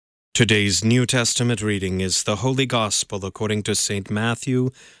Today's New Testament reading is the Holy Gospel according to St. Matthew,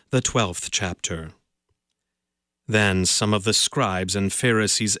 the 12th chapter. Then some of the scribes and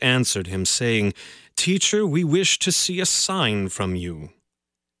Pharisees answered him, saying, "Teacher, we wish to see a sign from you."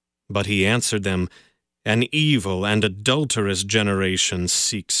 But he answered them, "An evil and adulterous generation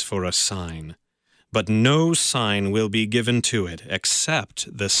seeks for a sign, but no sign will be given to it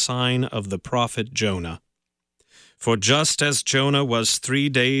except the sign of the prophet Jonah. For just as Jonah was 3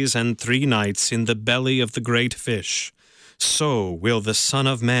 days and 3 nights in the belly of the great fish, so will the Son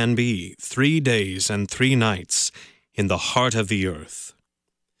of Man be 3 days and 3 nights in the heart of the earth.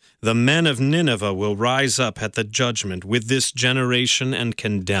 The men of Nineveh will rise up at the judgment with this generation and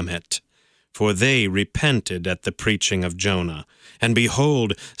condemn it, for they repented at the preaching of Jonah, and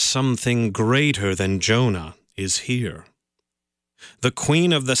behold, something greater than Jonah is here. The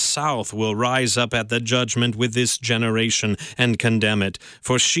queen of the south will rise up at the judgment with this generation and condemn it,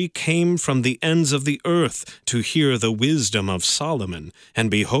 for she came from the ends of the earth to hear the wisdom of Solomon,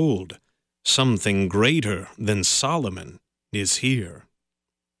 and behold, something greater than Solomon is here.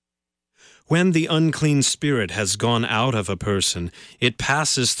 When the unclean spirit has gone out of a person, it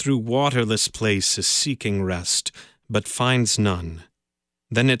passes through waterless places seeking rest, but finds none.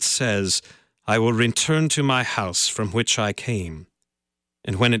 Then it says, 'I will return to my house from which I came.'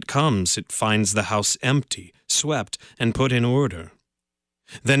 And when it comes, it finds the house empty, swept, and put in order.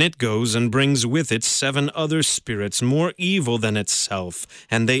 Then it goes and brings with it 7 other spirits more evil than itself,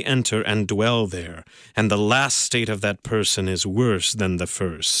 and they enter and dwell there, and the last state of that person is worse than the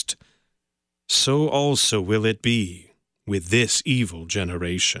first. So also will it be with this evil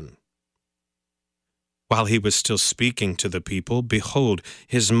generation." While he was still speaking to the people, behold,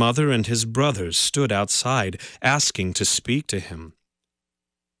 his mother and his brothers stood outside, asking to speak to him.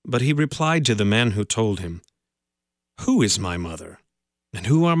 But he replied to the man who told him, "Who is my mother, and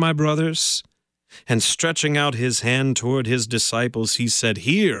who are my brothers?" And stretching out his hand toward his disciples, he said,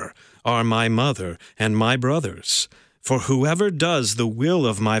 "Here are my mother and my brothers. For whoever does the will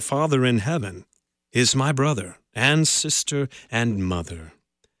of my Father in heaven is my brother and sister and mother."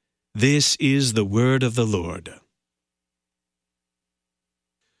 This is the word of the Lord.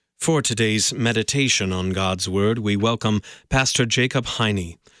 For today's meditation on God's Word, we welcome Pastor Jacob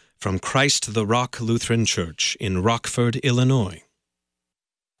Heine from Christ the Rock Lutheran Church in Rockford, Illinois.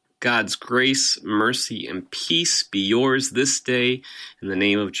 God's grace, mercy, and peace be yours this day in the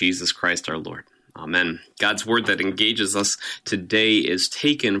name of Jesus Christ our Lord. Amen. God's word that engages us today is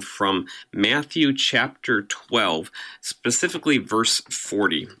taken from Matthew chapter 12, specifically verse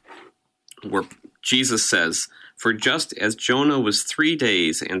 40, where Jesus says, "For just as Jonah was 3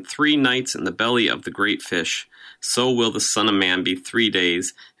 days and 3 nights in the belly of the great fish, so will the Son of Man be 3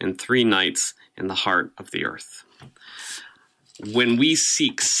 days and 3 nights in the heart of the earth." When we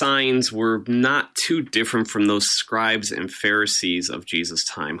seek signs, we're not too different from those scribes and Pharisees of Jesus'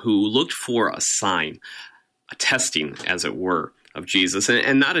 time who looked for a sign, a testing, as it were, of Jesus,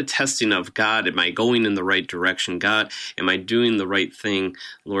 and not a testing of, God, am I going in the right direction? God, am I doing the right thing?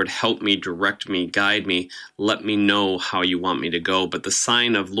 Lord, help me, direct me, guide me, let me know how you want me to go. But the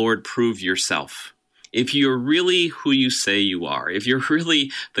sign of, Lord, prove yourself. If you're really who you say you are, if you're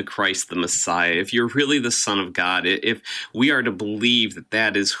really the Christ, the Messiah, if you're really the Son of God, if we are to believe that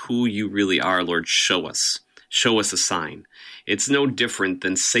that is who you really are, Lord, show us. Show us a sign. It's no different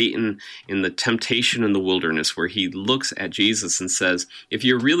than Satan in the temptation in the wilderness, where he looks at Jesus and says, if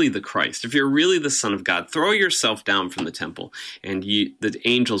you're really the Christ, if you're really the Son of God, throw yourself down from the temple, and the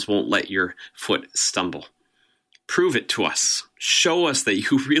angels won't let your foot stumble. Prove it to us. Show us that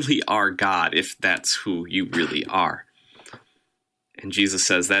you really are God, if that's who you really are. And Jesus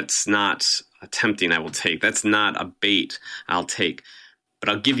says, that's not a tempting I will take. That's not a bait I'll take. But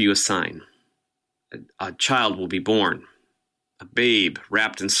I'll give you a sign. A child will be born, a babe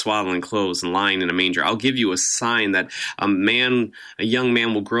wrapped in swaddling clothes and lying in a manger. I'll give you a sign that a young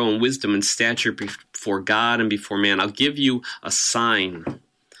man will grow in wisdom and stature before God and before man. I'll give you a sign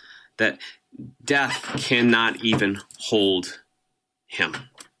that death cannot even hold him.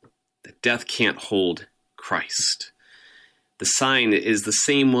 That death can't hold Christ. The sign is the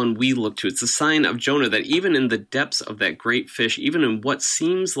same one we look to. It's the sign of Jonah, that even in the depths of that great fish, even in what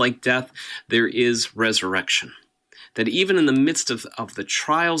seems like death, there is resurrection. That even in the midst of the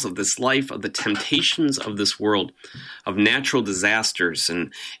trials of this life, of the temptations of this world, of natural disasters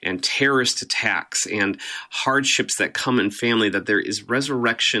and terrorist attacks and hardships that come in family, that there is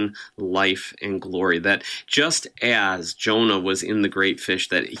resurrection, life, and glory. That just as Jonah was in the great fish,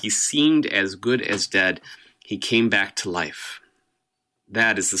 that he seemed as good as dead, he came back to life.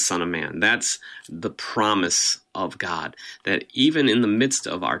 That is the Son of Man. That's the promise of God, that even in the midst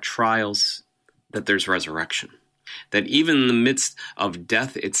of our trials, that there's resurrection. That even in the midst of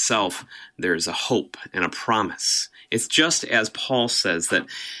death itself, there's a hope and a promise. It's just as Paul says that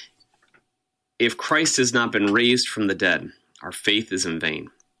if Christ has not been raised from the dead, our faith is in vain.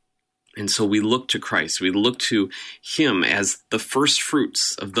 And so we look to Christ. We look to him as the first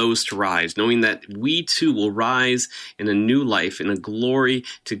fruits of those to rise, knowing that we too will rise in a new life, in a glory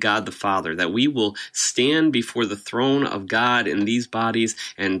to God the Father, that we will stand before the throne of God in these bodies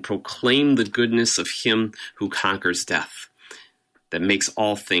and proclaim the goodness of him who conquers death, that makes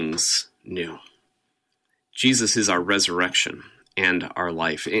all things new. Jesus is our resurrection and our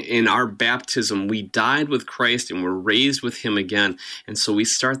life. In our baptism, we died with Christ and were raised with him again. And so we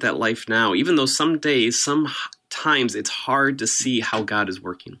start that life now, even though some days, sometimes it's hard to see how God is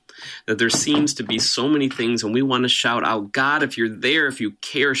working. That there seems to be so many things and we want to shout out, God, if you're there, if you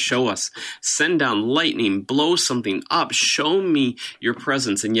care, show us. Send down lightning, blow something up, show me your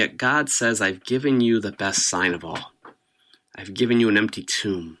presence. And yet God says, I've given you the best sign of all. I've given you an empty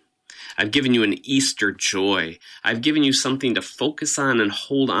tomb. I've given you an Easter joy. I've given you something to focus on and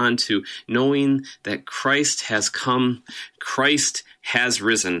hold on to, knowing that Christ has come, Christ has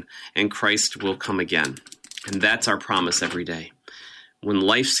risen, and Christ will come again. And that's our promise every day. When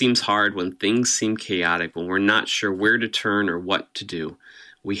life seems hard, when things seem chaotic, when we're not sure where to turn or what to do,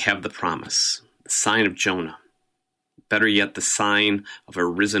 we have the promise, the sign of Jonah. Better yet, the sign of a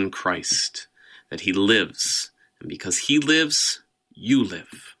risen Christ, that he lives. And because he lives, you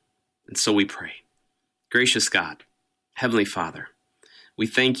live. And so we pray. Gracious God, Heavenly Father, we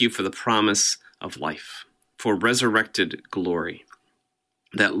thank you for the promise of life, for resurrected glory.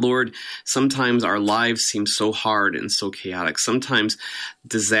 That, Lord, sometimes our lives seem so hard and so chaotic. Sometimes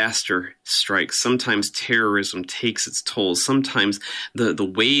disaster strikes. Sometimes terrorism takes its toll. Sometimes the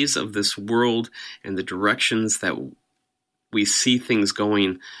ways of this world and the directions that we see things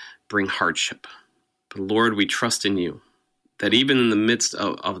going bring hardship. But, Lord, we trust in you. That even in the midst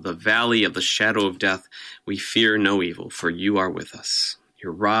of the valley of the shadow of death, we fear no evil, for you are with us.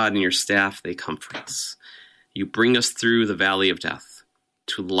 Your rod and your staff, they comfort us. You bring us through the valley of death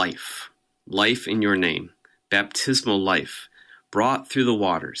to life, life in your name, baptismal life, brought through the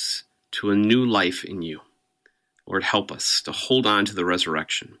waters to a new life in you. Lord, help us to hold on to the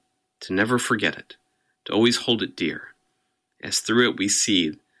resurrection, to never forget it, to always hold it dear, as through it we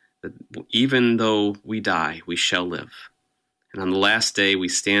see that even though we die, we shall live. And on the last day, we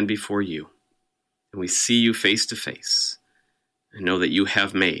stand before you, and we see you face to face, and know that you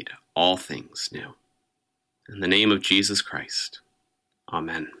have made all things new. In the name of Jesus Christ,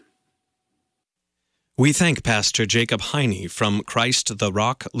 amen. We thank Pastor Jacob Heine from Christ the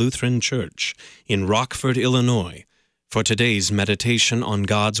Rock Lutheran Church in Rockford, Illinois, for today's meditation on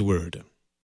God's Word.